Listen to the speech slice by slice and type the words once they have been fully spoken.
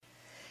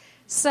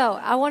So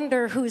I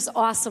wonder who's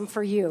awesome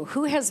for you.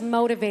 Who has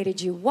motivated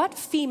you? What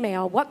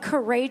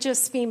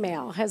courageous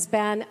female has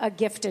been a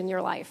gift in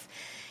your life?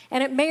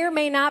 And it may or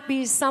may not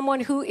be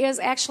someone who is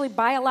actually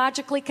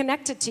biologically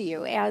connected to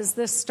you, as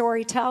this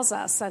story tells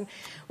us. And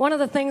one of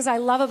the things I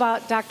love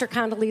about Dr.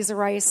 Condoleezza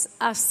Rice,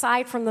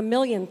 aside from the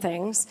million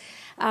things,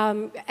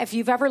 if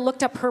you've ever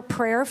looked up her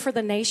prayer for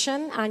the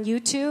nation on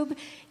YouTube,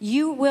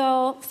 you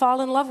will fall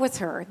in love with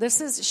her.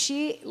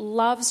 She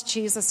loves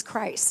Jesus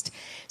Christ.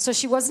 So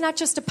she was not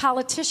just a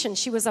politician,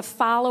 she was a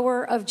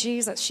follower of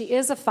Jesus. She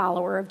is a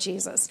follower of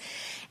Jesus.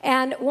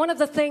 And one of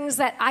the things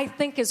that I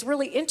think is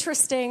really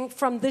interesting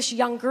from this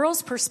young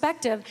girl's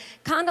perspective,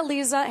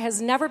 Condoleezza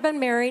has never been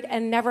married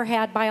and never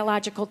had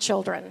biological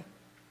children.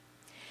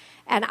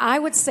 And I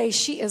would say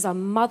she is a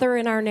mother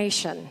in our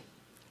nation.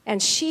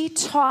 And she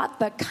taught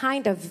the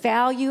kind of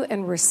value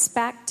and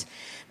respect,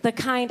 the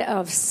kind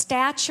of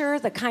stature,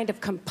 the kind of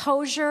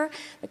composure,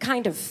 the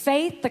kind of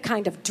faith, the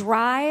kind of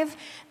drive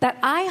that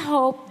I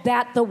hope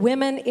that the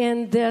women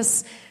in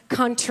this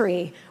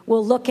country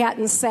will look at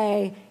and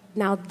say,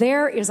 now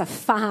there is a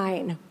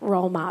fine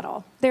role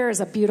model. There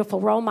is a beautiful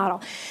role model.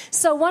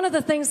 So one of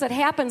the things that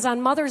happens on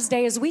Mother's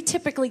Day is we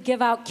typically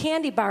give out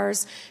candy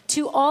bars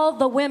to all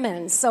the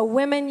women. So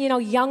women,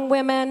 young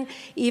women,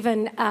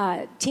 even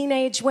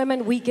teenage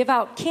women, we give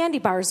out candy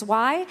bars.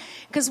 Why?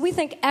 Because we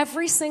think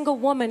every single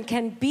woman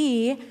can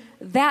be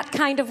that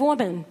kind of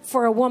woman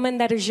for a woman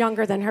that is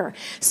younger than her.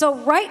 So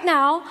right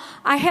now,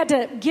 I had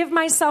to give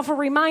myself a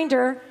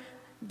reminder.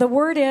 The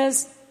word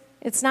is,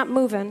 it's not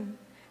moving.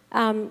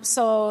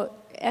 So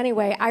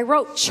anyway, I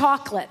wrote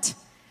chocolate.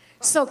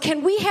 So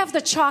can we have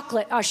the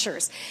chocolate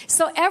ushers?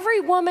 So every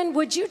woman,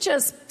 would you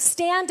just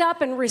stand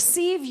up and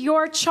receive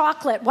your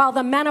chocolate while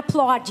the men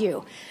applaud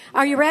you?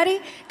 Are you ready?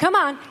 Come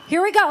on.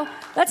 Here we go.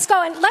 Let's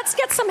go. And let's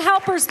get some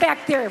helpers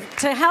back there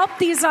to help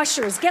these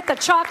ushers get the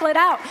chocolate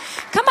out.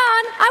 Come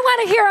on. I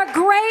want to hear a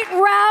great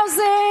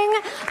rousing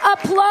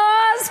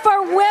applause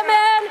for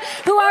women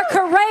who are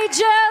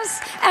courageous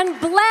and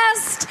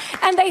blessed,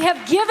 and they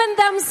have given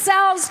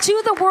themselves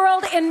to the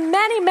world in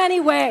many,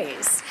 many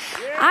ways.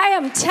 I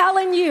am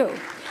telling you,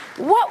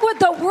 what would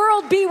the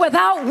world be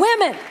without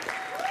women?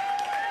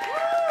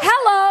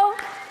 Hello.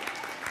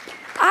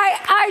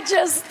 I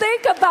just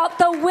think about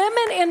the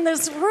women in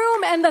this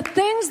room and the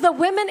things the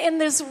women in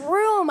this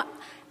room,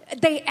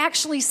 they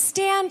actually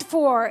stand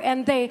for,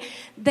 and they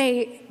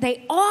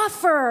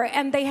offer,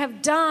 and they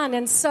have done.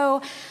 And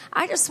so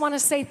I just want to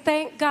say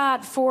thank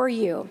God for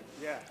you.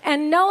 Yeah.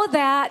 And know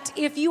that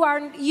if you are,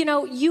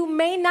 you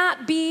may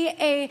not be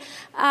an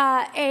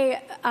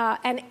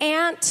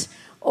aunt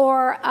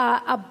or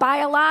a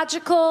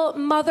biological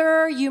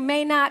mother. You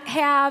may not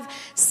have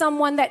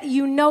someone that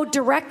you know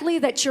directly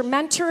that you're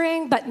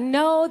mentoring, but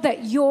know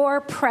that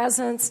your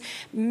presence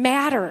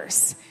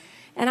matters.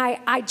 And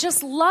I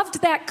just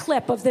loved that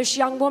clip of this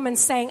young woman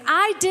saying,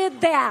 I did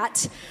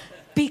that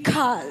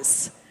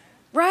because,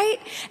 right?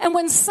 And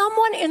when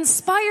someone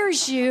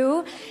inspires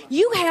you,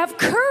 you have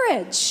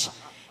courage.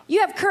 You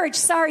have courage.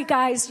 Sorry,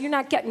 guys, you're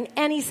not getting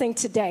anything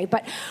today,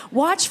 but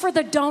watch for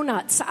the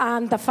donuts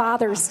on the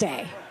Father's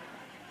Day.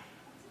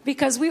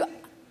 Because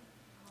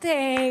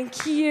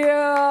thank you.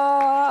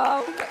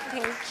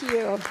 Thank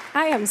you.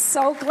 I am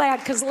so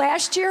glad, because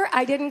last year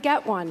I didn't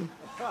get one.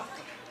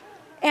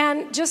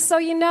 And just so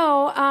you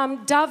know,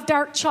 Dove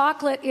Dark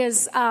Chocolate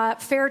is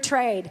fair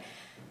trade.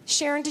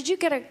 Sharon, did you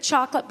get a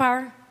chocolate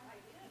bar?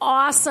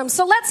 Awesome.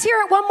 So let's hear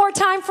it one more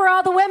time for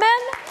all the women.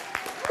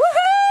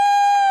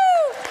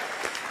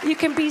 Woohoo! You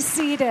can be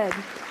seated.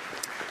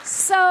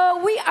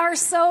 So we are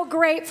so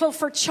grateful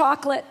for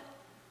chocolate.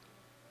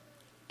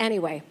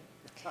 Anyway.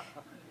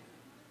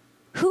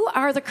 Who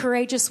are the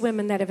courageous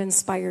women that have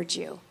inspired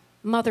you,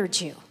 mothered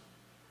you,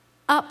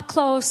 up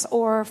close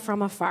or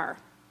from afar?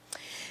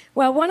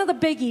 Well, one of the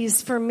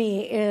biggies for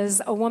me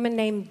is a woman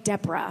named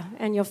Deborah,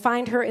 and you'll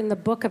find her in the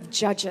book of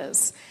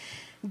Judges.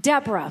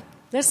 Deborah,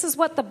 this is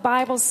what the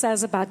Bible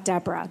says about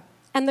Deborah.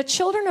 And the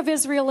children of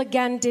Israel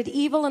again did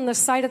evil in the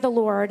sight of the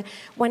Lord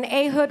when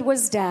Ehud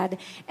was dead.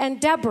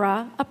 And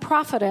Deborah, a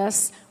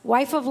prophetess,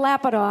 wife of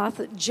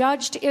Lapidoth,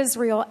 judged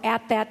Israel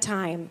at that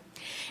time.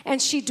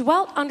 And she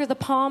dwelt under the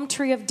palm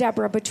tree of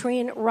Deborah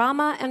between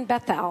Ramah and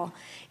Bethel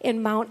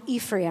in Mount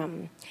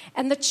Ephraim.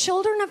 And the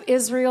children of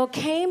Israel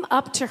came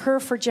up to her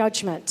for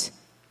judgment.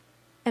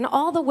 And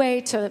all the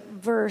way to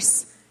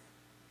verse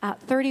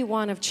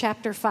 31 of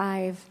chapter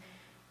 5,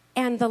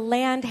 and the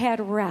land had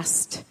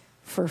rest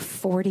for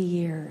 40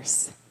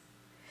 years.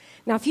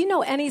 Now, if you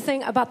know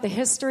anything about the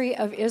history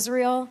of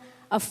Israel,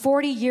 a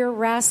 40-year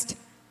rest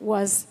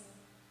was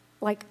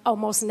like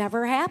almost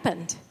never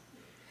happened.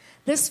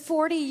 This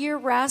 40-year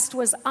rest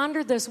was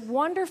under this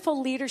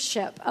wonderful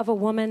leadership of a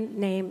woman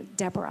named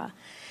Deborah.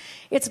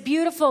 It's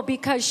beautiful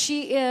because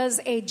she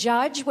is a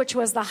judge, which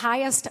was the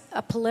highest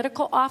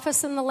political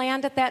office in the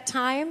land at that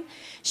time.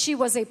 She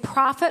was a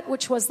prophet,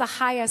 which was the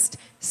highest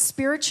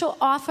spiritual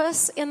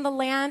office in the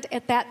land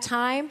at that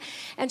time.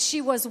 And she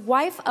was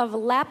wife of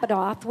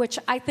Lapidoth, which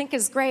I think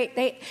is great.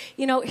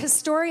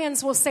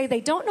 Historians will say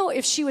they don't know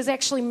if she was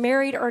actually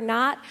married or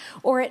not,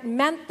 or it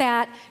meant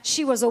that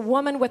she was a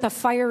woman with a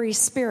fiery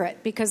spirit,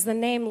 because the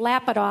name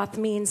Lapidoth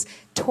means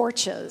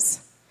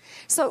torches.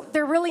 So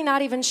they're really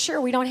not even sure.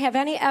 We don't have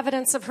any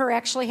evidence of her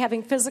actually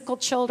having physical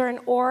children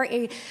or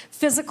a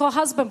physical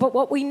husband. But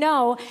what we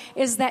know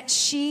is that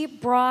she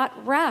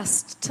brought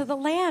rest to the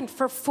land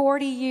for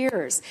 40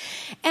 years.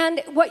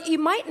 And what you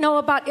might know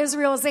about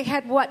Israel is they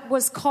had what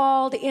was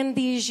called in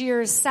these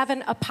years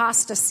 7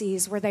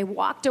 apostasies, where they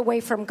walked away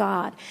from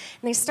God.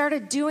 And they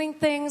started doing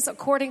things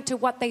according to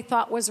what they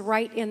thought was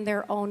right in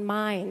their own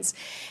minds.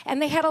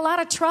 And they had a lot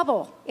of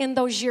trouble in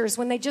those years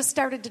when they just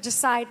started to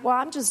decide, well,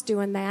 I'm just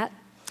doing that.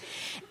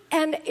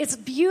 And it's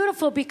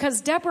beautiful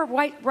because Deborah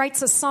White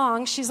writes a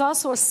song. She's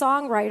also a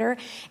songwriter.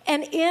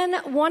 And in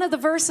one of the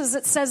verses,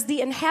 it says,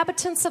 the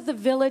inhabitants of the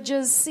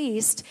villages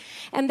ceased,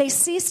 and they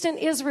ceased in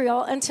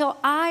Israel until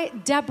I,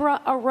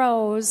 Deborah,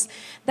 arose,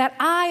 that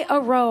I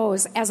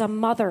arose as a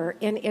mother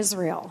in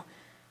Israel.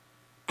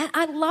 And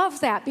I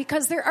love that,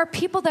 because there are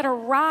people that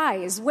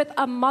arise with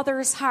a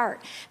mother's heart,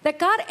 that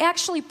God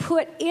actually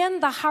put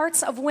in the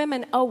hearts of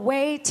women a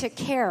way to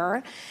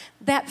care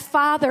that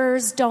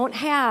fathers don't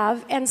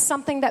have, and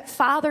something that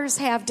fathers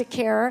have to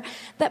care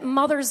that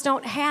mothers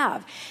don't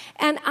have.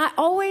 And I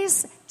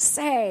always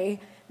say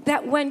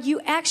that when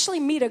you actually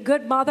meet a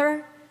good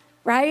mother,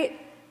 right,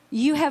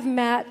 you have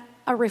met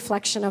a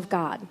reflection of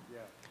God.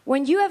 Yeah.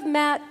 When you have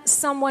met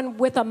someone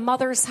with a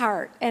mother's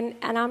heart, and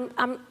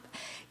I'm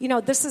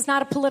this is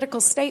not a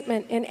political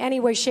statement in any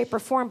way, shape, or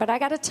form, but I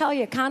got to tell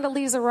you,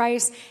 Condoleezza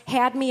Rice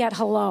had me at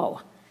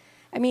hello.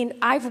 I mean,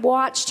 I've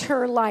watched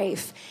her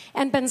life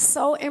and been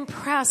so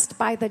impressed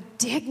by the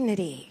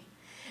dignity,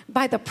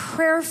 by the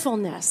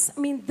prayerfulness. I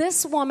mean,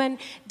 this woman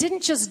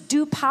didn't just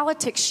do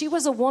politics. She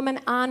was a woman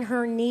on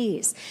her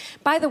knees.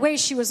 By the way,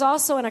 she was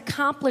also an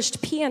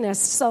accomplished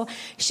pianist, so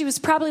she was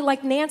probably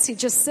like Nancy,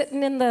 just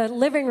sitting in the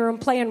living room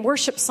playing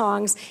worship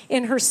songs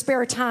in her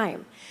spare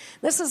time.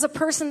 This is a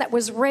person that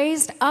was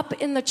raised up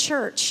in the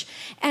church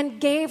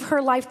and gave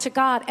her life to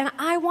God. And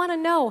I want to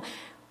know,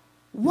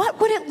 what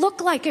would it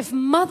look like if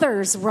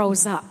mothers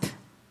rose up?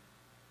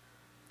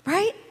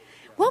 Right?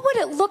 What would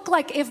it look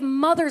like if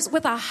mothers,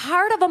 with a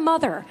heart of a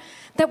mother,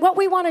 that what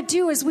we want to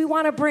do is we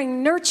want to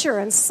bring nurture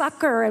and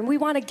succor, and we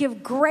want to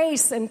give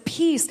grace and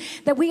peace,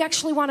 that we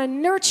actually want to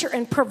nurture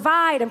and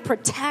provide and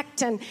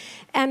protect,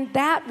 and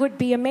that would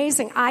be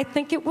amazing. I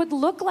think it would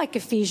look like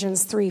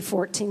Ephesians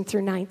 3:14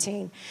 through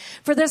 19.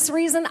 For this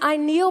reason, I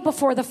kneel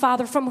before the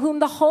Father, from whom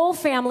the whole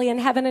family in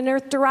heaven and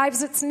earth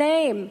derives its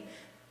name.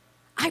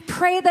 I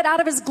pray that out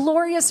of his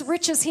glorious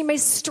riches he may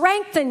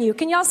strengthen you.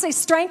 Can y'all say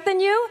strengthen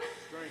you?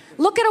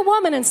 Strengthen. Look at a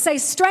woman and say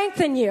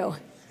strengthen you.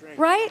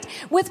 Strengthen. Right?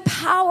 With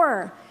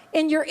power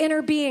in your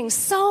inner being,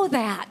 so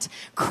that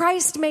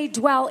Christ may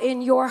dwell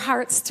in your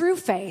hearts through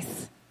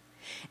faith.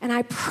 And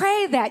I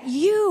pray that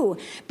you,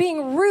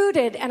 being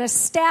rooted and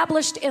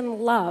established in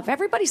love.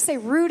 Everybody say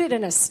rooted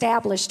and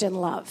established in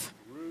love.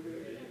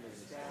 Rooted and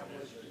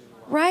established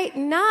in love. Right?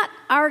 Not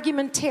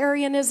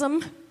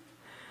argumentarianism,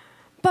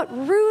 but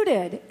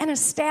rooted and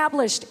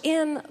established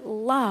in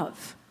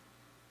love,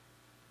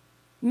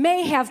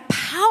 may have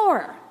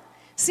power.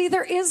 See,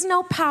 there is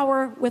no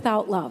power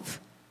without love.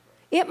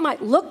 It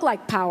might look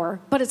like power,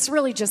 but it's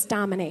really just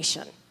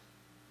domination.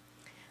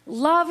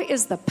 Love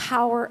is the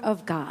power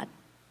of God.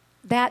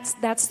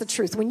 That's the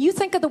truth. When you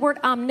think of the word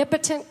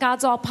omnipotent,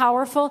 God's all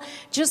powerful,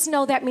 just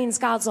know that means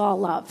God's all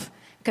love,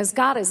 because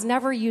God has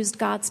never used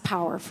God's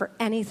power for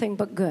anything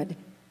but good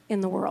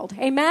in the world.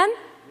 Amen?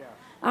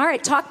 All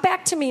right, talk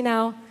back to me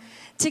now.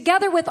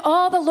 Together with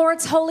all the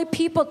Lord's holy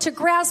people, to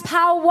grasp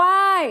how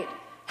wide,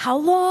 how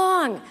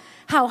long,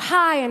 how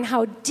high, and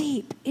how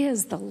deep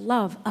is the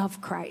love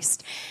of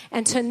Christ.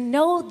 And to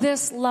know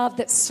this love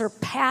that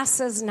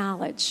surpasses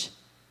knowledge,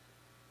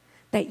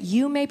 that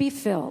you may be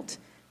filled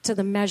to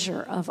the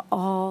measure of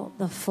all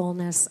the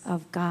fullness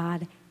of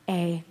God.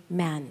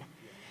 Amen.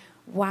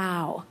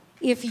 Wow.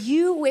 If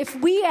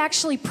we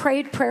actually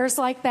prayed prayers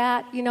like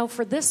that,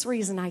 for this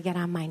reason I get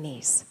on my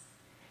knees.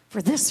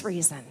 For this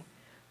reason,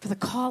 for the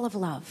call of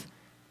love,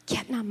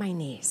 getting on my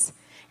knees.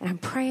 And I'm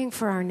praying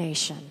for our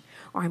nation,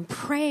 or I'm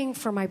praying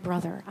for my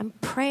brother. I'm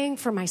praying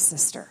for my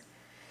sister.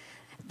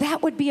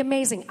 That would be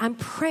amazing. I'm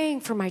praying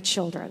for my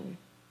children.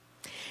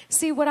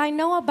 See, what I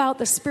know about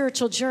the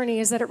spiritual journey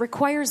is that it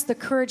requires the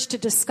courage to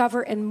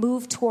discover and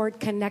move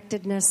toward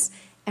connectedness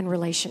and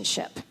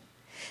relationship.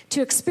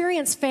 To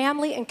experience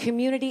family and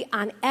community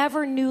on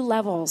ever new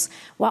levels,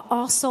 while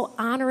also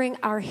honoring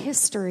our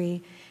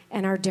history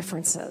and our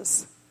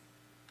differences.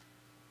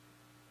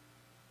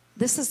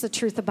 This is the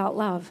truth about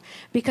love,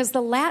 because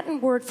the Latin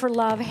word for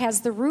love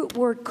has the root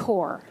word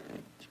core,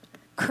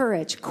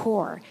 courage,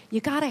 core.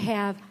 You got to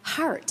have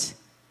heart.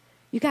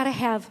 You got to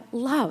have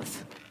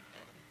love.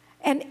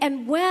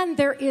 And when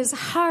there is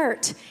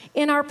heart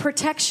in our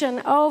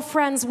protection, oh,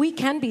 friends, we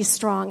can be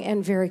strong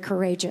and very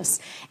courageous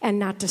and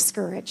not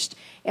discouraged,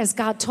 as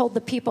God told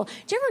the people.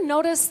 Do you ever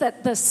notice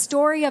that the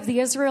story of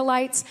the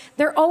Israelites,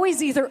 they're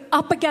always either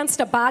up against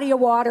a body of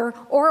water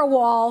or a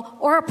wall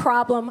or a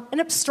problem, an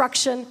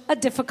obstruction, a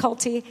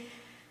difficulty?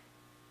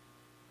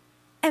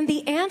 And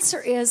the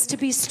answer is to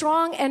be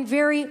strong and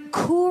very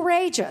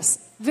courageous,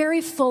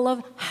 very full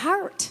of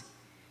heart.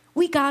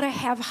 We got to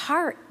have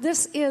heart.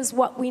 This is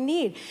what we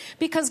need.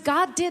 Because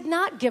God did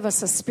not give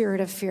us a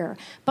spirit of fear,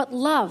 but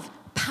love,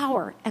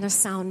 power, and a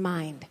sound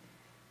mind.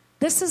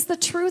 This is the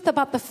truth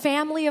about the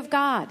family of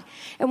God.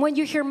 And when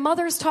you hear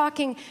mothers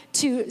talking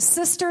to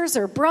sisters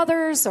or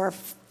brothers or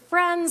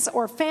friends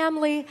or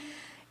family,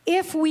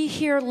 if we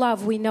hear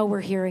love, we know we're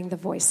hearing the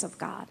voice of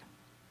God.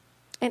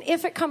 And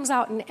if it comes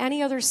out in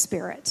any other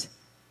spirit,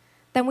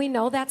 then we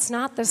know that's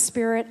not the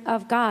Spirit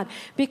of God,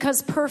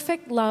 because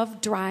perfect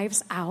love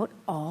drives out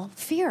all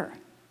fear.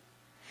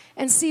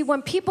 And see,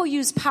 when people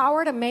use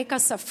power to make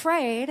us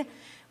afraid,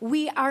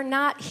 we are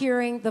not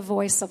hearing the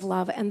voice of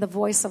love, and the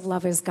voice of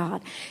love is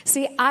God.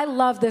 See, I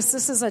love this.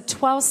 This is a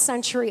 12th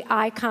century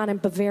icon in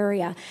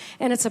Bavaria,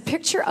 and it's a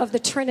picture of the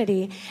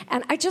Trinity,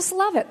 and I just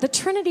love it. The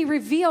Trinity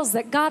reveals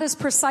that God is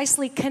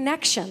precisely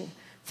connection.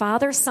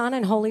 Father, Son,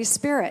 and Holy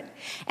Spirit.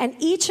 And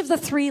each of the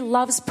three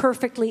loves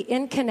perfectly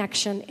in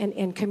connection and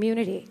in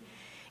community.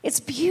 It's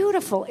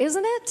beautiful,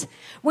 isn't it?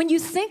 When you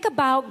think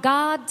about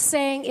God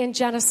saying in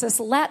Genesis,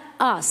 let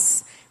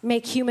us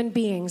make human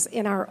beings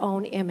in our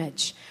own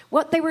image.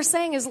 What they were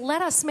saying is,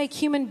 let us make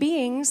human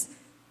beings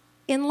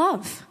in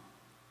love.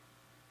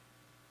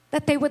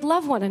 That they would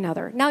love one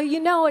another. Now,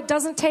 you know, it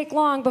doesn't take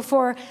long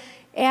before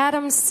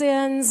Adam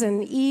sins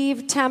and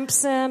Eve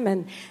tempts him,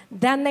 and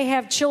then they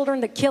have children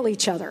that kill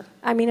each other.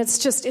 I mean,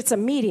 it's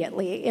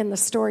immediately in the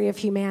story of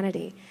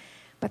humanity.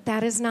 But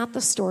that is not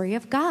the story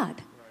of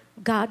God.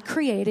 God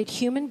created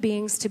human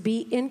beings to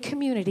be in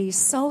community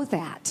so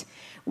that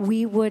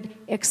we would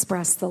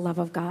express the love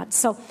of God.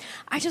 So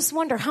I just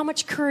wonder, how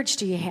much courage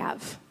do you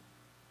have?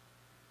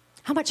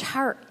 How much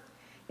heart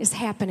is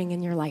happening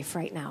in your life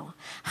right now?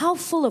 How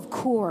full of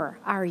core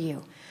are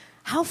you?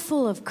 How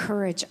full of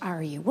courage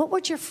are you? What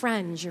would your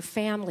friends, your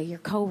family, your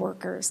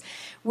coworkers,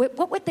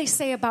 what would they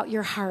say about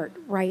your heart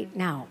right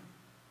now?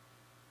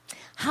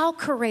 How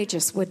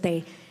courageous would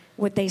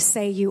they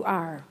say you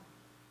are?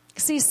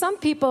 See, some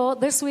people,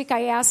 this week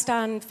I asked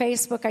on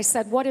Facebook, I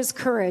said, what is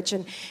courage?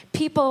 And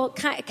people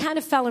kind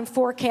of fell in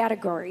four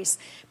categories.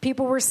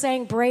 People were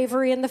saying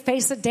bravery in the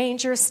face of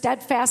danger,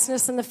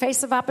 steadfastness in the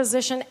face of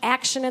opposition,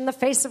 action in the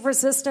face of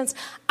resistance,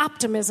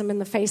 optimism in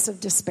the face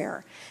of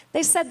despair.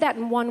 They said that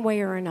in one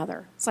way or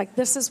another. It's like,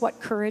 this is what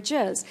courage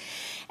is.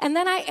 And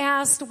then I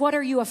asked, what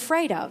are you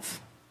afraid of?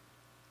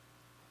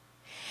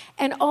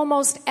 And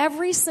almost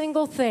every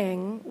single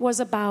thing was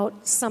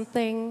about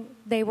something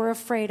they were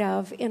afraid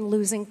of in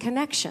losing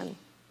connection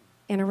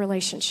in a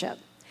relationship,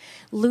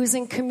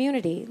 losing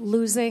community,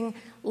 losing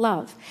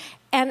love.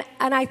 And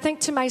I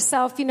think to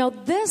myself, you know,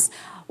 this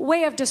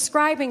way of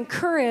describing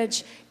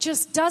courage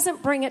just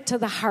doesn't bring it to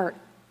the heart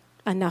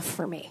enough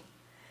for me.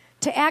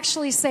 To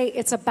actually say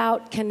it's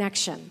about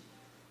connection.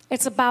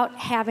 It's about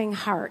having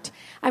heart.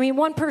 I mean,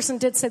 one person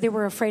did say they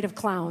were afraid of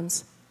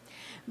clowns.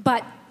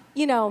 But,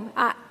 you know,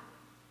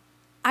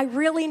 I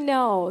really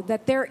know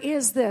that there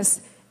is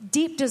this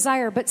deep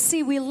desire. But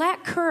see, we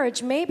lack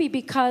courage maybe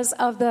because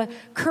of the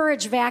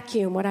courage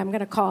vacuum, what I'm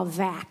going to call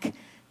VAC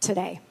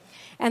today.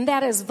 And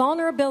that is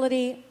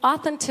vulnerability,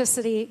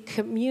 authenticity,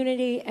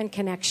 community, and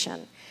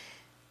connection.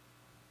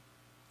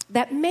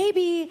 That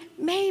maybe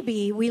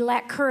we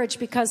lack courage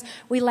because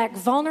we lack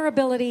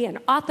vulnerability and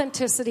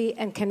authenticity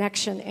and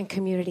connection and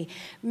community.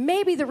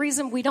 Maybe the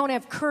reason we don't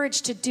have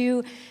courage to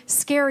do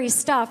scary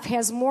stuff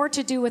has more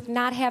to do with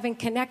not having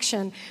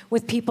connection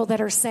with people that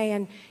are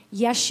saying,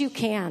 yes, you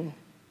can.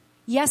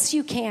 Yes,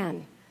 you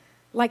can.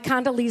 Like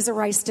Condoleezza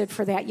Rice did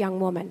for that young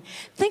woman.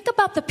 Think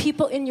about the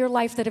people in your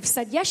life that have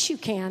said, yes, you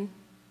can.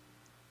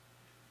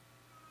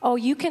 Oh,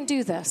 you can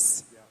do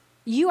this.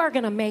 You are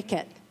going to make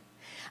it.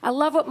 I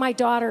love what my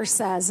daughter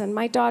says, and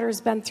my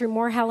daughter's been through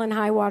more hell and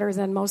high water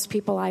than most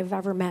people I've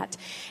ever met.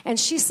 And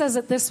she says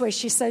it this way.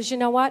 She says, you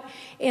know what?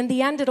 In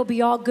the end, it'll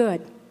be all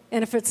good.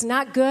 And if it's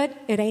not good,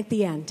 it ain't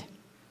the end.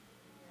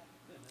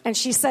 And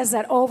she says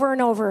that over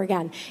and over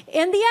again.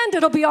 In the end,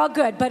 it'll be all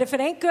good. But if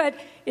it ain't good,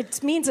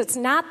 it means it's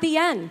not the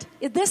end.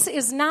 This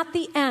is not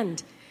the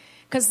end.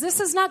 Because this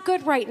is not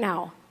good right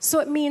now. So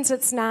it means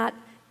it's not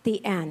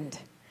the end.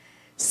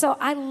 So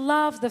I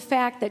love the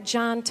fact that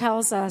John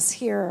tells us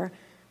here,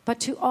 but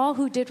to all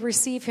who did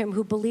receive him,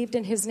 who believed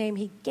in his name,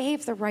 he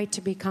gave the right to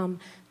become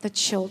the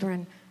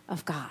children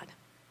of God.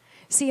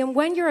 See, and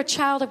when you're a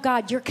child of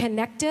God, you're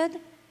connected.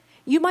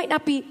 You might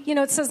not be, you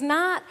know, it says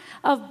not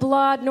of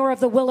blood, nor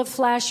of the will of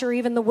flesh, or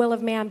even the will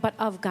of man, but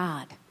of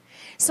God.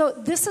 So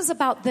this is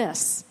about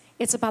this.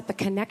 It's about the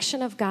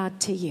connection of God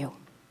to you.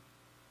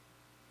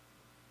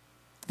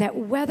 That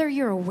whether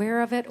you're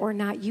aware of it or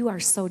not, you are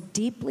so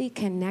deeply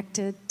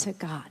connected to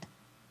God.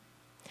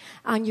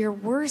 On your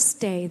worst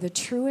day, the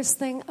truest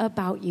thing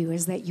about you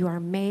is that you are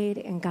made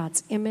in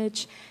God's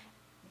image.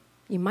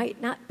 You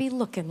might not be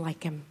looking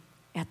like him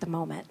at the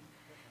moment,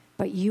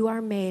 but you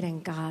are made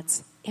in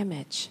God's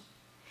image.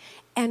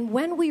 And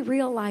when we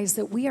realize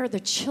that we are the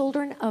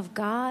children of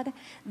God,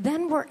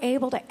 then we're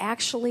able to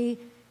actually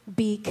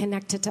be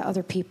connected to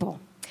other people.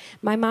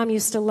 My mom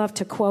used to love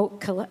to quote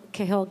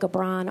Kahlil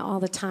Gibran all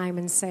the time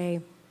and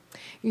say,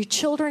 your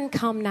children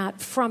come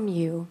not from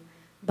you,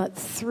 but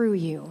through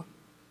you.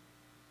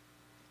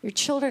 Your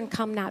children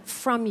come not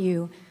from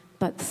you,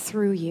 but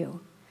through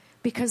you.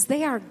 Because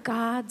they are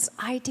God's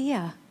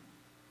idea.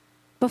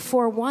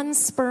 Before one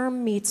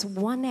sperm meets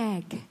one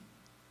egg.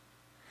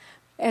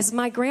 As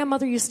my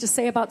grandmother used to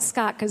say about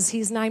Scott, because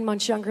he's 9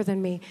 months younger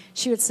than me,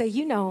 she would say,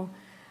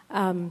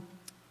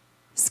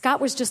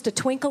 Scott was just a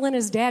twinkle in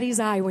his daddy's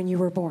eye when you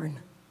were born.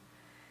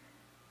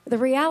 The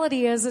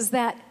reality is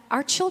that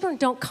our children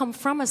don't come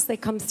from us, they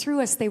come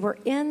through us. They were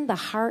in the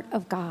heart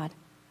of God.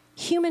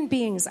 Human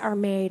beings are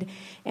made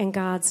in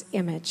God's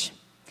image.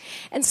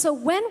 And so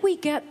when we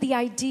get the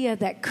idea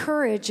that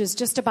courage is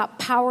just about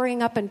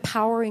powering up and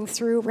powering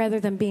through rather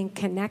than being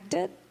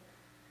connected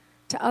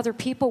to other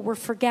people, we're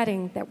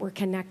forgetting that we're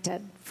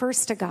connected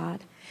first to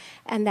God,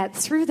 and that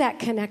through that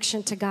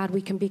connection to God,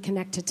 we can be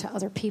connected to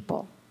other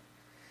people.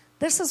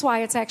 This is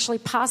why it's actually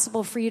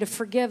possible for you to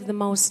forgive the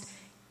most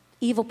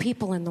evil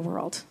people in the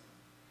world.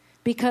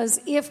 Because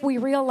if we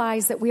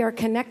realize that we are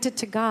connected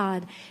to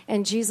God,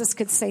 and Jesus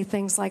could say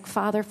things like,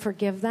 Father,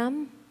 forgive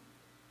them,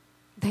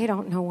 they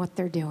don't know what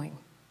they're doing.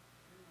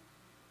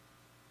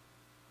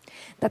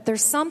 That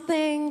there's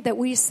something that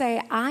we say,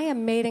 I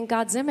am made in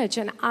God's image,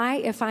 and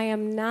if I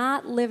am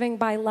not living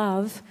by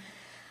love,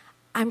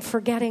 I'm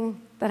forgetting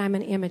that I'm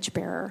an image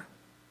bearer.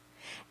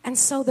 And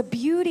so the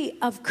beauty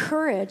of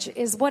courage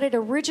is what it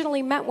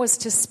originally meant was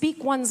to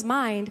speak one's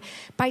mind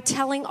by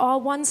telling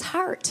all one's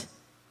heart.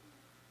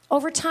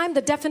 Over time,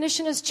 the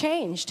definition has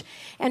changed.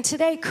 And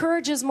today,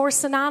 courage is more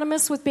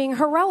synonymous with being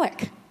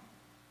heroic.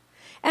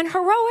 And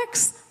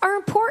heroics are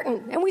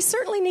important, and we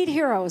certainly need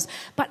heroes.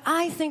 But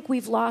I think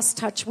we've lost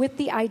touch with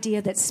the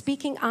idea that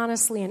speaking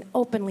honestly and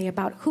openly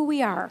about who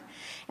we are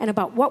and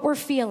about what we're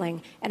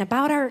feeling and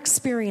about our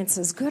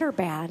experiences, good or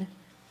bad,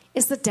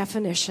 is the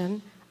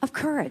definition of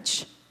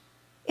courage.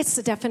 It's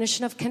the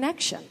definition of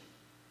connection.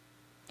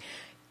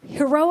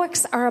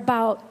 Heroics are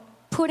about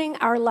putting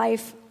our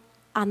life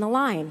on the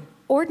line.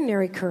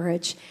 Ordinary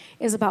courage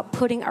is about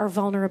putting our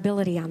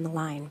vulnerability on the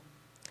line.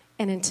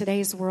 And in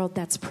today's world,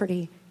 that's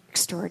pretty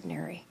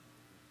extraordinary.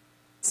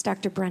 It's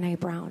Dr. Brené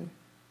Brown.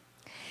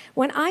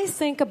 When I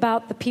think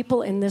about the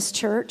people in this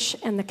church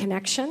and the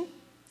connection,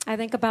 I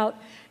think about,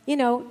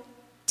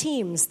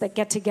 teams that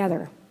get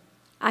together.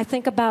 I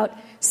think about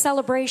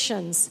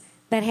celebrations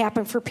that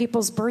happen for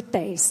people's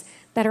birthdays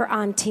that are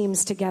on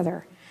teams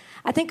together.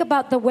 I think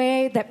about the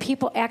way that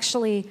people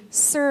actually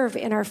serve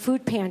in our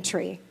food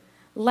pantry,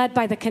 led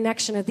by the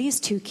connection of these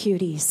two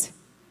cuties.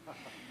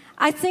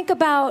 I think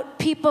about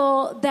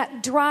people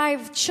that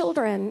drive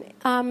children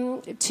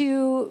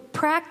to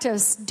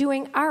practice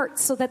doing art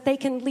so that they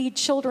can lead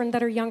children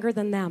that are younger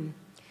than them.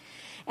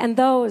 And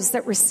those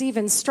that receive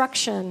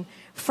instruction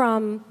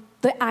from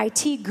the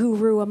IT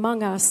guru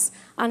among us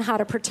on how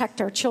to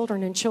protect our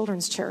children in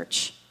children's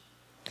church.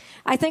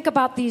 I think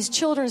about these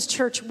children's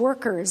church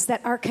workers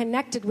that are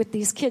connected with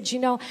these kids.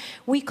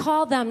 We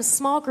call them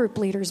small group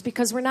leaders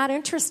because we're not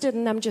interested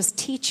in them just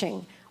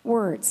teaching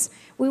words.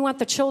 We want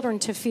the children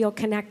to feel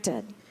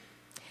connected.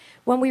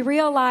 When we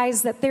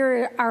realize that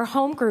there are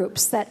home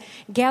groups that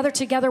gather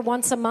together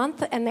once a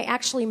month and they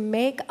actually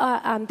make,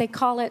 they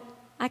call it,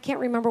 I can't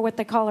remember what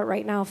they call it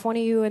right now. If one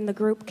of you in the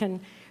group can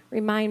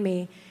remind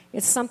me,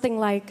 it's something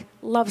like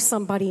Love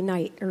Somebody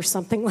Night or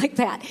something like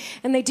that.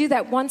 And they do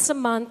that once a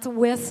month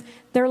with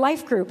their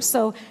life group.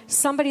 So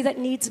somebody that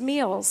needs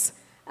meals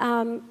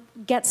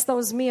gets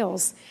those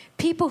meals.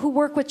 People who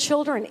work with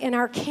children in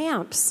our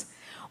camps,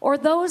 or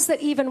those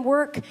that even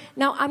work.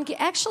 Now, I'm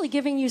actually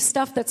giving you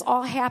stuff that's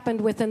all happened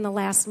within the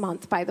last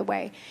month, by the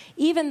way.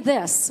 Even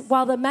this,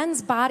 while the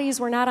men's bodies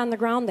were not on the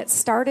ground that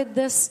started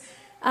this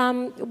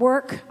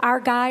work, our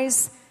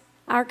guys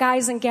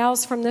and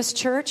gals from this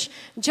church,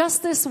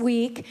 just this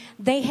week,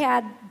 they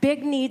had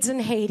big needs in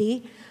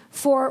Haiti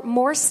for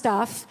more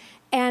stuff,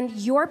 and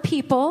your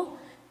people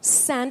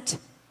sent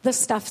the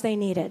stuff they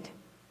needed.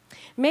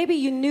 Maybe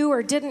you knew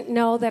or didn't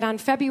know that on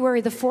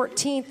February the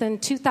 14th in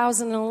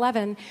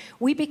 2011,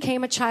 we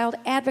became a child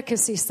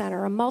advocacy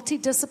center, a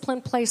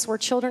multidisciplined place where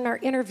children are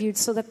interviewed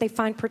so that they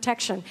find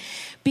protection.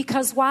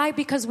 Because why?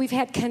 Because we've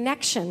had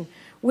connection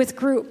with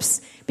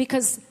groups.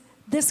 Because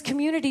this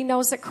community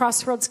knows that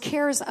Crossroads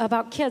cares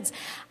about kids.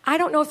 I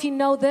don't know if you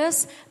know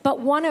this, but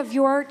one of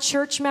your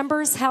church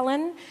members,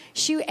 Helen,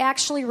 she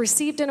actually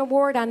received an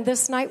award on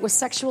This Night with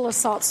Sexual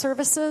Assault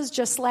Services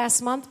just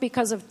last month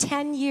because of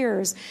 10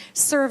 years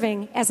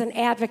serving as an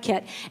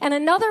advocate. And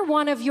another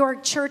one of your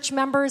church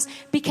members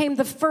became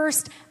the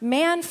first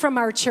man from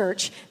our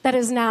church that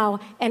is now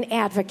an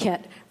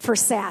advocate for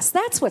SAS.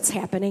 That's what's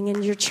happening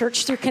in your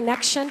church through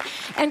connection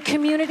and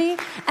community.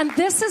 And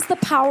this is the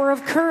power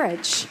of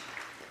courage.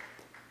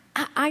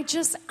 I'm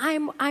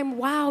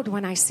wowed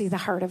when I see the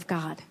heart of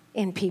God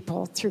in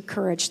people through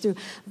courage, through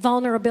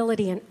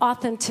vulnerability and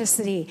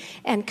authenticity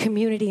and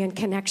community and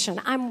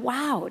connection. I'm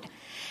wowed.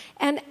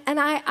 And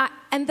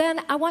then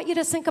I want you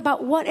to think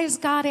about, what is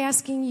God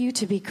asking you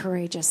to be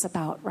courageous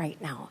about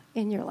right now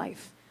in your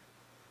life?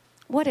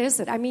 What is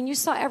it? I mean, you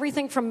saw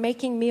everything from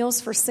making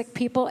meals for sick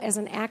people as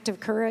an act of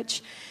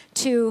courage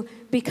to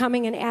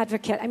becoming an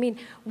advocate. I mean,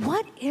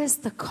 what is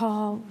the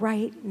call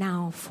right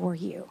now for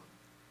you?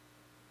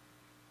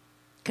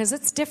 Because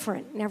it's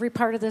different in every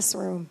part of this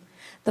room.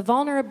 The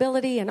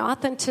vulnerability and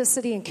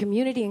authenticity and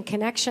community and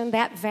connection,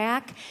 that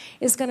VAC,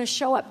 is going to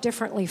show up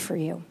differently for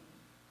you.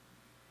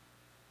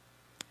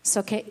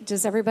 So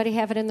does everybody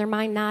have it in their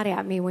mind? Nod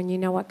at me when you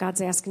know what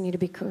God's asking you to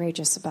be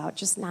courageous about.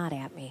 Just nod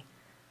at me.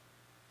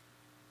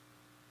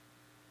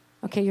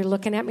 Okay, you're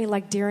looking at me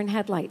like deer in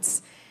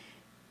headlights.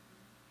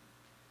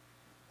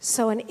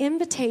 So an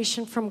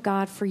invitation from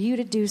God for you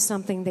to do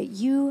something that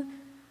you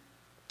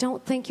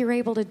don't think you're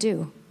able to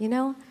do,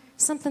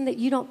 something that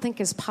you don't think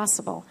is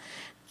possible.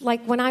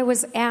 Like when I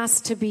was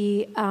asked to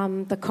be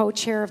the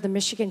co-chair of the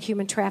Michigan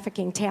Human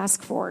Trafficking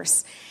Task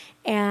Force,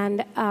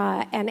 and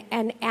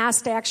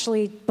asked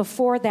actually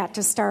before that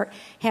to start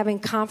having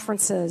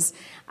conferences.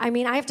 I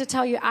mean, I have to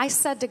tell you, I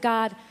said to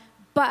God,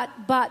 but.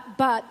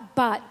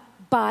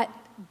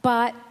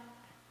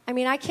 I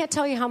mean, I can't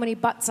tell you how many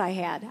buts I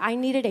had. I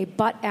needed a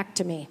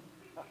butt-ectomy.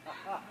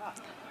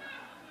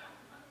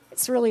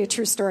 It's really a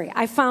true story.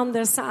 I found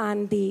this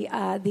on the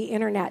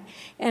internet,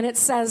 and it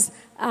says,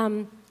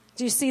 do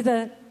you see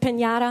the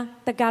piñata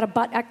that got a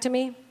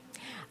butt-ectomy?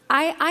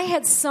 I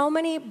had so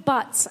many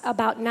buts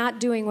about not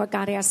doing what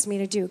God asked me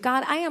to do.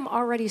 God, I am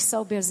already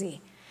so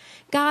busy.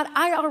 God,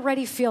 I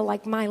already feel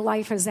like my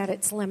life is at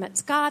its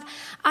limits. God,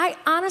 I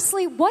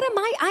honestly, what am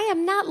I? I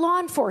am not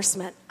law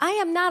enforcement. I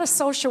am not a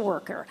social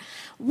worker.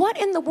 What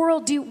in the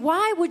world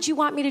why would you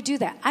want me to do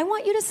that? I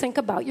want you to think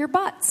about your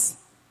buts.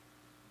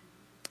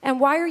 And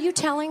why are you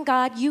telling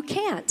God you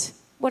can't?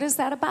 What is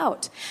that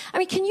about? I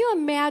mean, can you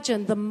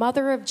imagine the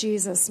mother of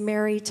Jesus,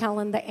 Mary,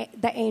 telling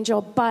the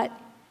angel, but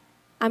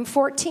I'm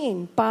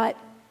 14, but,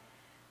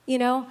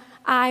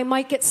 I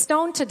might get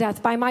stoned to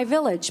death by my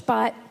village,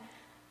 but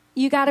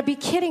you got to be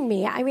kidding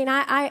me. I mean,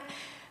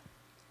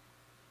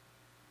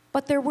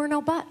 but there were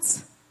no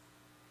buts.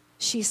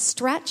 She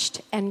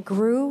stretched and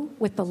grew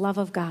with the love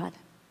of God.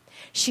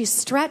 She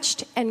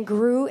stretched and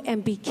grew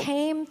and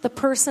became the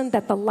person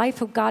that the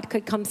life of God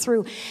could come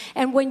through.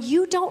 And when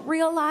you don't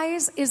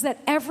realize is that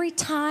every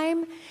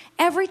time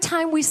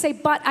we say,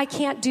 but I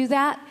can't do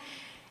that,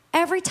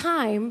 every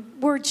time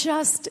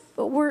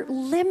we're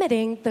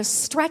limiting the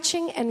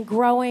stretching and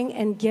growing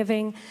and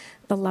giving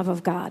the love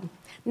of God.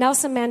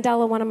 Nelson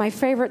Mandela, one of my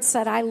favorites,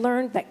 said, I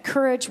learned that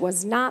courage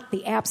was not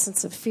the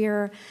absence of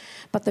fear,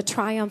 but the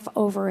triumph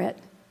over it.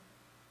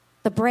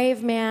 The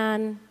brave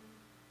man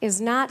is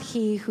not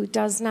he who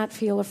does not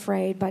feel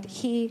afraid, but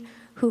he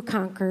who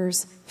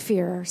conquers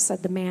fear,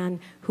 said the man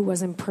who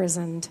was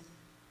imprisoned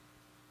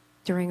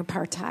during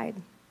apartheid.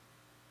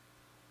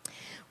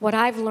 What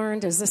I've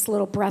learned is this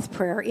little breath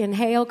prayer.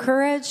 Inhale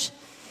courage,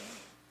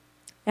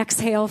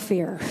 exhale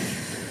fear.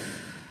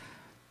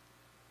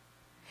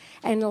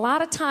 And a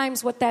lot of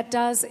times what it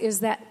does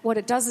is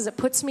it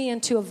puts me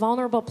into a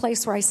vulnerable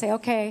place where I say,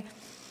 okay,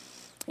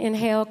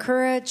 inhale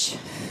courage,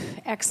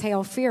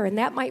 exhale fear. And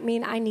that might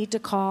mean I need to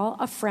call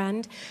a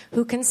friend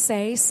who can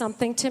say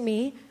something to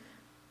me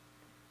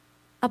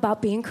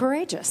about being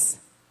courageous.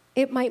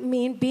 It might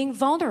mean being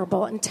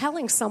vulnerable and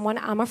telling someone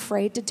I'm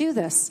afraid to do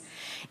this.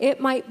 It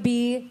might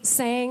be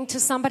saying to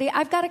somebody,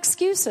 I've got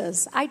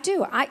excuses. I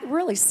do.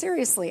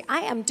 Seriously, I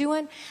am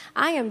doing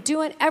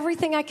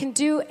everything I can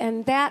do,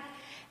 and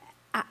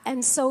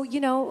so,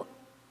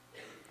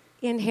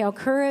 inhale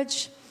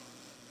courage,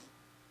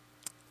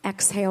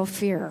 exhale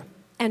fear,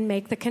 and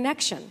make the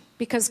connection.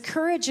 Because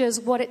courage is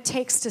what it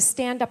takes to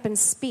stand up and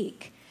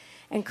speak.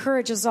 And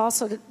courage is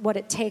also what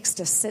it takes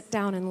to sit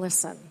down and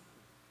listen.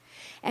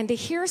 And to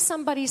hear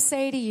somebody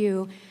say to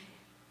you,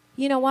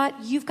 you know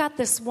what, you've got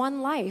this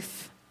one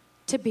life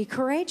to be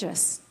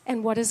courageous.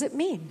 And what does it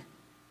mean?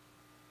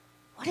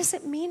 What does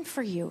it mean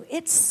for you?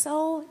 It's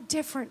so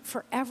different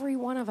for every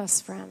one of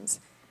us, friends.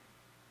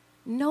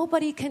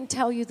 Nobody can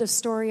tell you the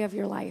story of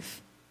your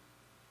life.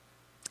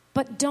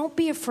 But don't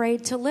be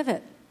afraid to live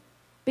it.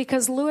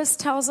 Because Lewis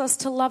tells us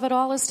to love it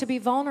all is to be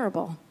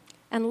vulnerable.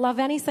 And love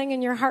anything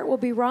in your heart will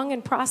be wrung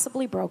and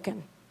possibly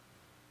broken.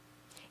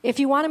 If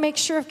you want to make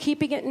sure of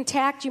keeping it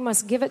intact, you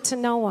must give it to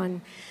no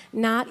one,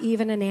 not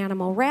even an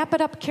animal. Wrap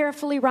it up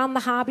carefully around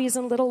the hobbies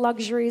and little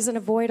luxuries and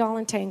avoid all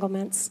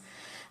entanglements.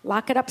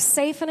 Lock it up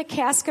safe in a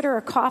casket or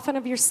a coffin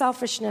of your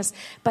selfishness.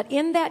 But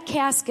in that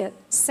casket,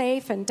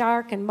 safe and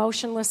dark and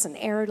motionless and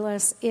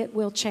airless, it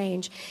will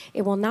change.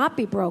 It will not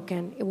be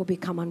broken. It will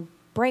become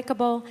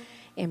unbreakable,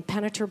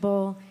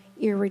 impenetrable,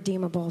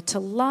 irredeemable. To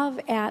love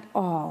at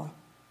all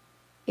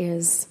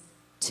is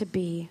to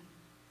be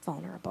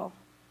vulnerable.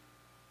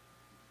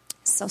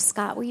 So,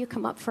 Scott, will you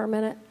come up for a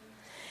minute?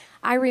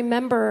 I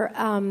remember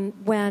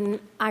when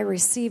I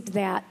received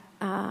that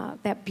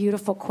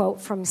beautiful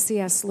quote from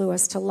C.S.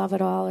 Lewis, to love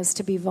it all is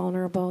to be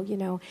vulnerable, you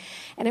know.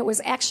 And it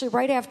was actually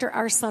right after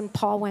our son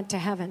Paul went to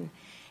heaven.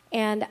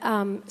 And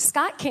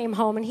Scott came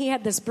home, and he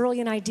had this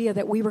brilliant idea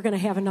that we were going to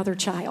have another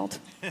child.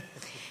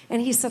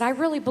 And he said, I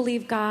really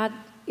believe God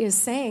is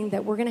saying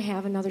that we're going to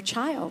have another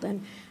child.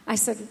 And I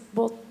said,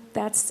 well,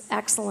 that's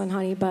excellent,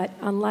 honey, but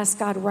unless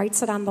God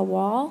writes it on the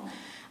wall,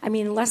 I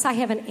mean, unless I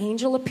have an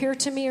angel appear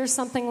to me or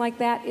something like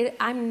that,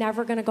 I'm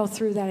never going to go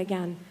through that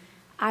again.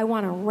 I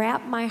want to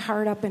wrap my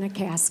heart up in a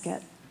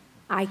casket.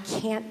 I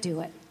can't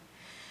do it.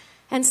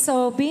 And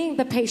so being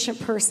the patient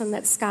person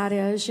that Scott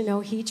is, you know,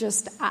 he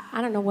just,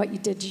 I don't know what you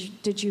did.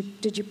 Did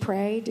you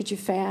pray? Did you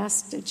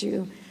fast? Did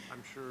you?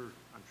 I'm sure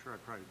I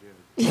probably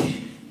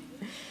did.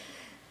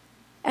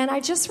 And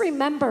I just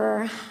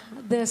remember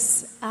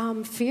this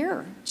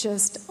fear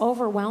just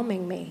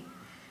overwhelming me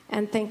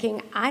and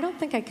thinking, I don't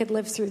think I could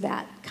live through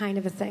that kind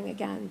of a thing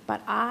again.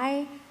 But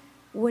I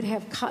would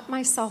have cut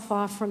myself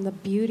off from the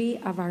beauty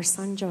of our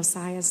son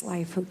Josiah's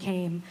life, who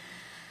came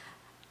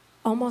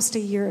almost a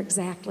year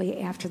exactly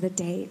after the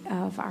date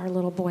of our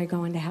little boy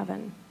going to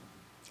heaven.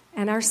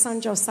 And our son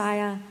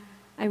Josiah,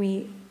 I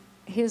mean,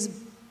 his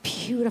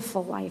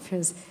beautiful life,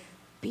 you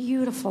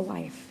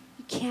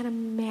can't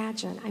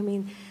imagine. I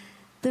mean,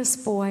 this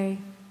boy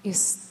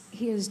is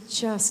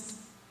just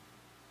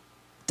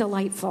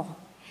delightful.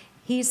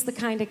 He's the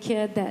kind of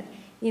kid that,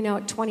 you know,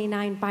 at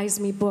 29 buys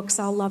me books,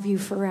 I'll love you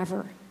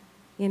forever.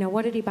 You know,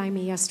 what did he buy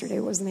me yesterday?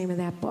 What was the name of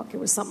that book? It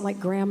was something like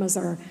Grandma's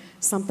or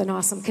something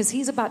awesome, because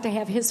he's about to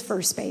have his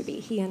first baby,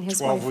 he and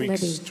his wife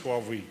Libby.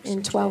 12 weeks.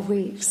 In 12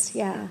 weeks,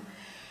 yeah.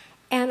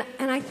 And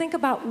I think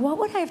about, what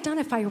would I have done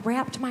if I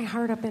wrapped my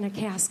heart up in a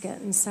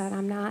casket and said,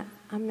 I'm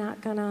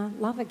not going to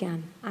love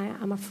again.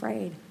 I'm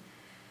afraid.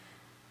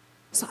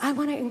 So I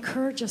want to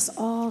encourage us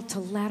all to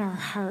let our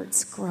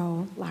hearts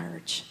grow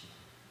large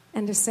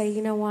and to say,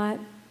 you know what?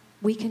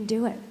 We can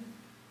do it.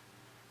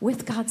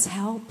 With God's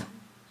help,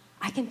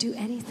 I can do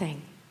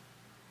anything.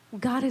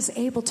 God is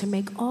able to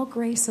make all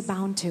grace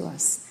abound to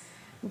us.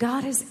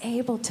 God is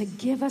able to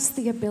give us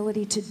the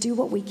ability to do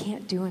what we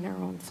can't do in our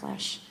own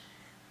flesh.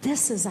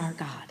 This is our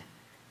God.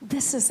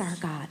 This is our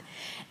God.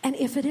 And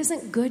if it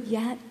isn't good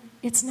yet,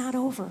 it's not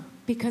over,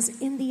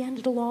 because in the end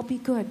it'll all be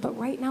good. But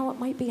right now it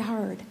might be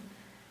hard.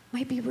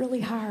 Might be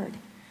really hard.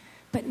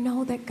 But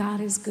know that God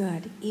is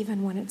good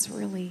even when it's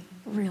really,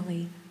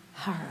 really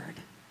hard.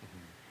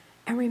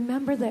 And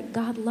remember that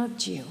God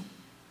loved you.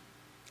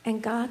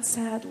 And God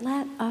said,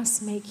 let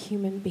us make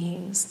human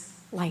beings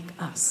like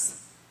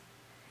us.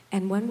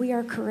 And when we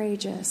are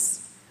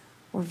courageous,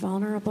 we're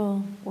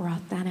vulnerable, we're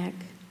authentic,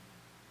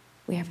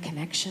 we have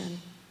connection,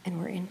 and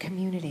we're in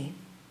community.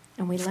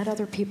 And we let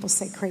other people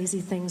say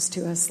crazy things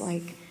to us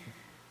like,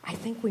 I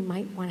think we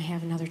might want to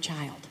have another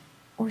child,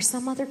 or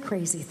some other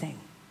crazy thing,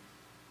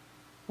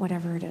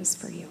 whatever it is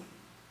for you.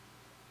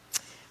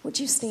 Would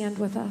you stand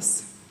with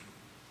us?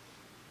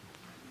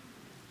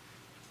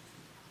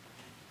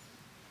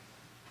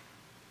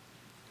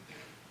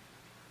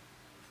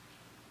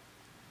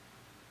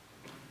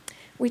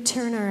 We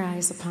turn our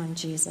eyes upon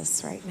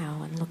Jesus right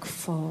now and look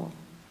full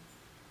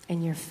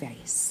in your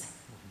face.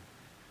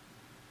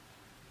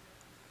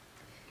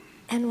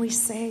 And we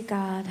say,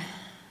 God,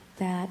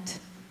 that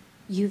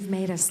you've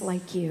made us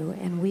like you,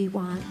 and we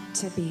want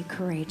to be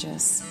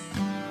courageous.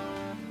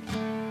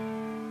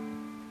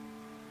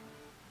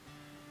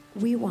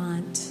 We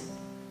want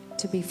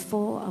to be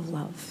full of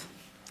love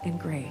and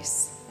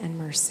grace and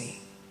mercy.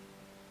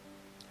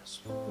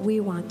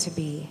 We want to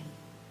be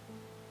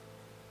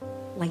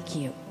like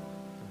you.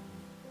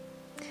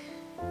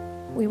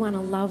 We want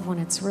to love when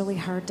it's really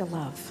hard to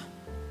love.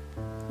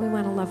 We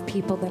want to love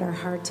people that are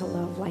hard to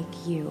love like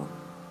you.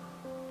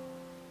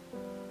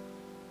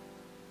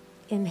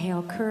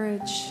 Inhale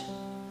courage.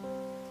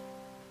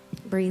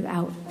 Breathe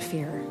out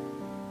fear.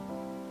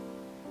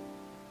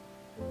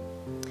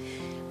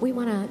 We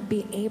want to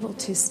be able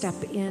to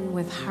step in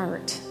with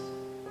heart,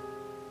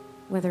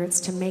 whether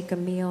it's to make a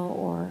meal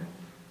or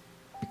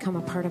become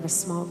a part of a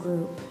small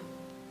group,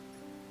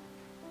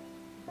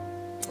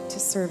 to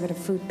serve at a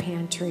food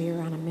pantry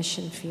or on a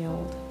mission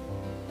field.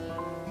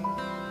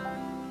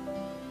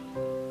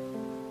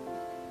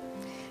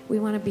 We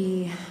want to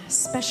be,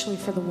 especially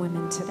for the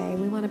women today,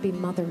 we want to be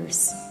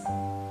mothers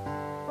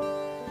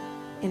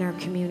in our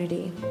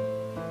community,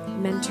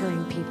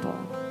 mentoring people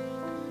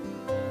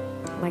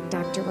like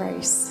Dr.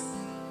 Rice,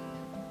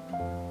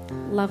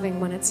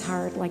 loving when it's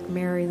hard like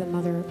Mary, the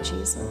mother of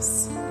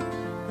Jesus.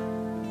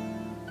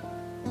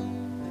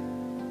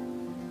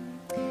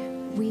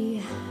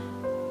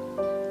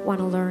 want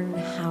to learn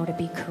how to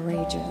be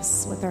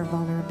courageous with our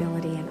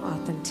vulnerability and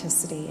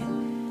authenticity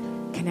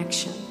and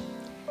connection.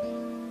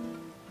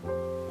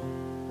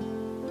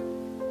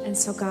 And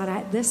so,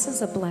 God, this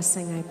is a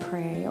blessing, I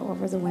pray,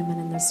 over the women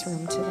in this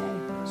room today.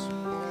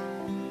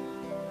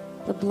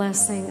 The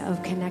blessing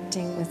of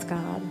connecting with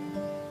God.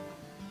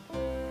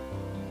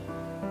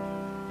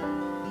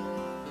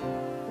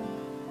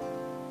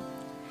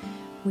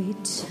 We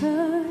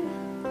turn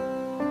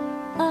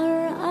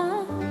our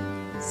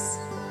eyes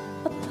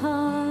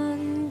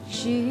upon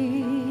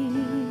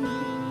Jesus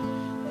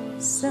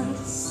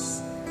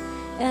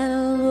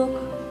and look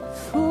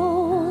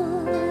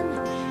full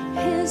in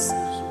his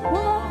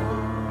wonderful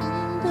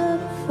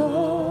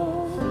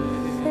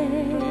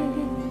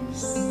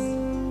face,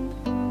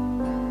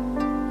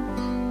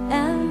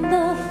 and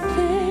the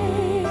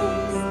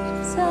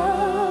things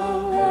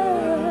of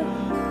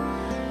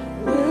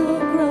earth will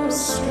grow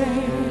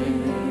strangely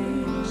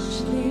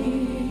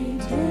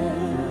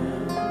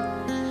dim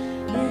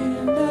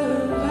in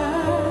the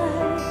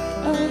light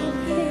of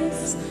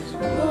his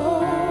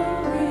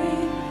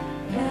glory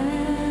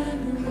and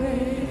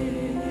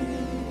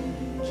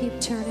grace. Keep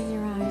turning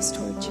your eyes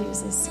toward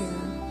Jesus here.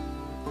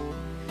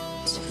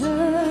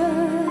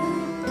 Turn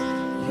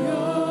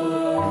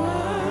your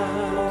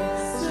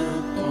eyes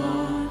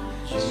upon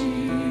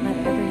Jesus. Let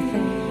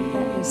everything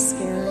that is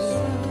scary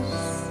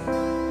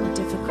or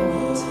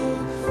difficult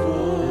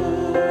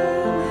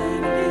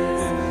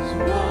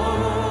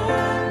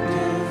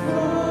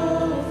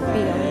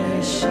be only a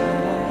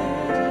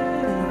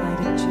shadow in the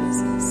light of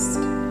Jesus.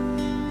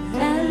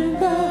 And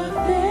the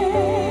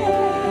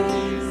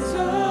things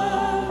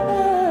of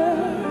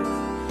earth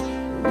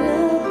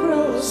will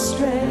grow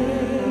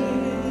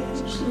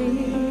strangely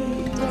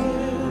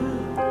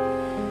dim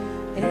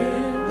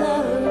in the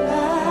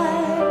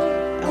light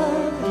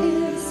of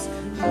his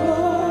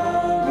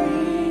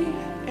glory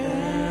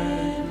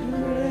and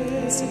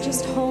grace. So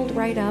just hold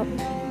right up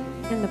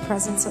in the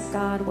presence of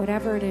God,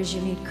 whatever it is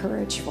you need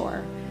courage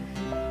for.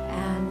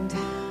 And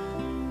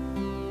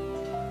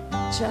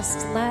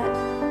just let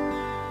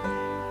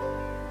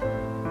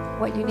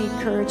what you need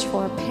courage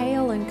for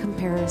pale in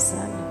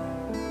comparison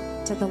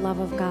to the love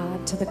of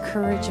God, to the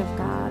courage of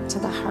God, to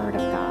the heart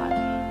of God.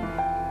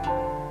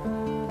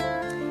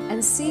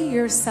 And see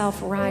yourself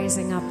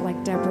rising up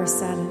like Deborah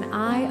said, and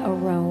I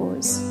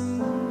arose,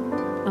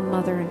 a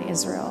mother in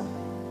Israel.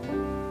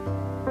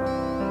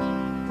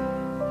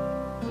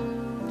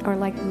 Or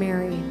like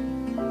Mary,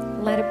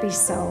 let it be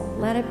so.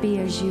 Let it be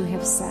as you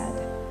have said.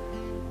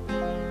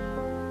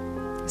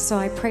 So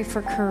I pray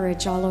for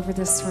courage all over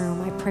this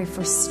room. I pray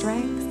for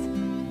strength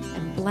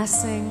and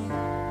blessing.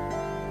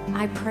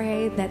 I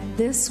pray that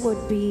this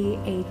would be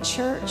a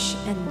church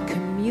and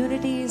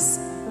communities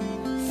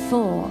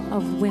full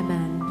of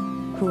women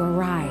who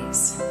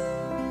arise.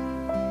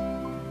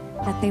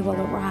 That they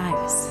will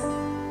arise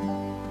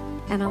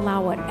and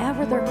allow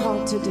whatever they're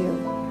called to do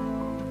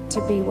to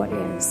be what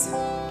is.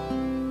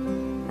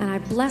 And I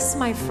bless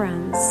my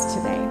friends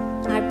today.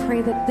 I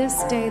pray that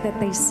this day that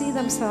they see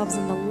themselves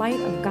in the light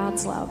of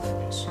God's love,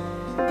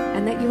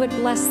 and that you would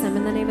bless them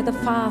in the name of the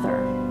Father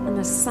and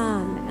the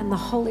Son and the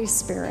Holy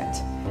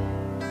Spirit,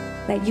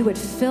 that you would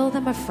fill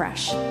them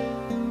afresh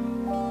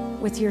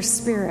with your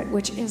Spirit,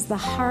 which is the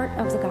heart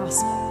of the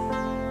gospel,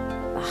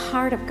 the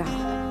heart of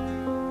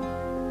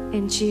God,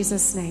 in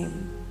Jesus'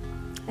 name.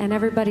 And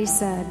everybody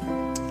said,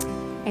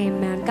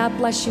 amen. God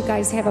bless you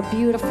guys. Have a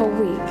beautiful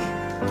week.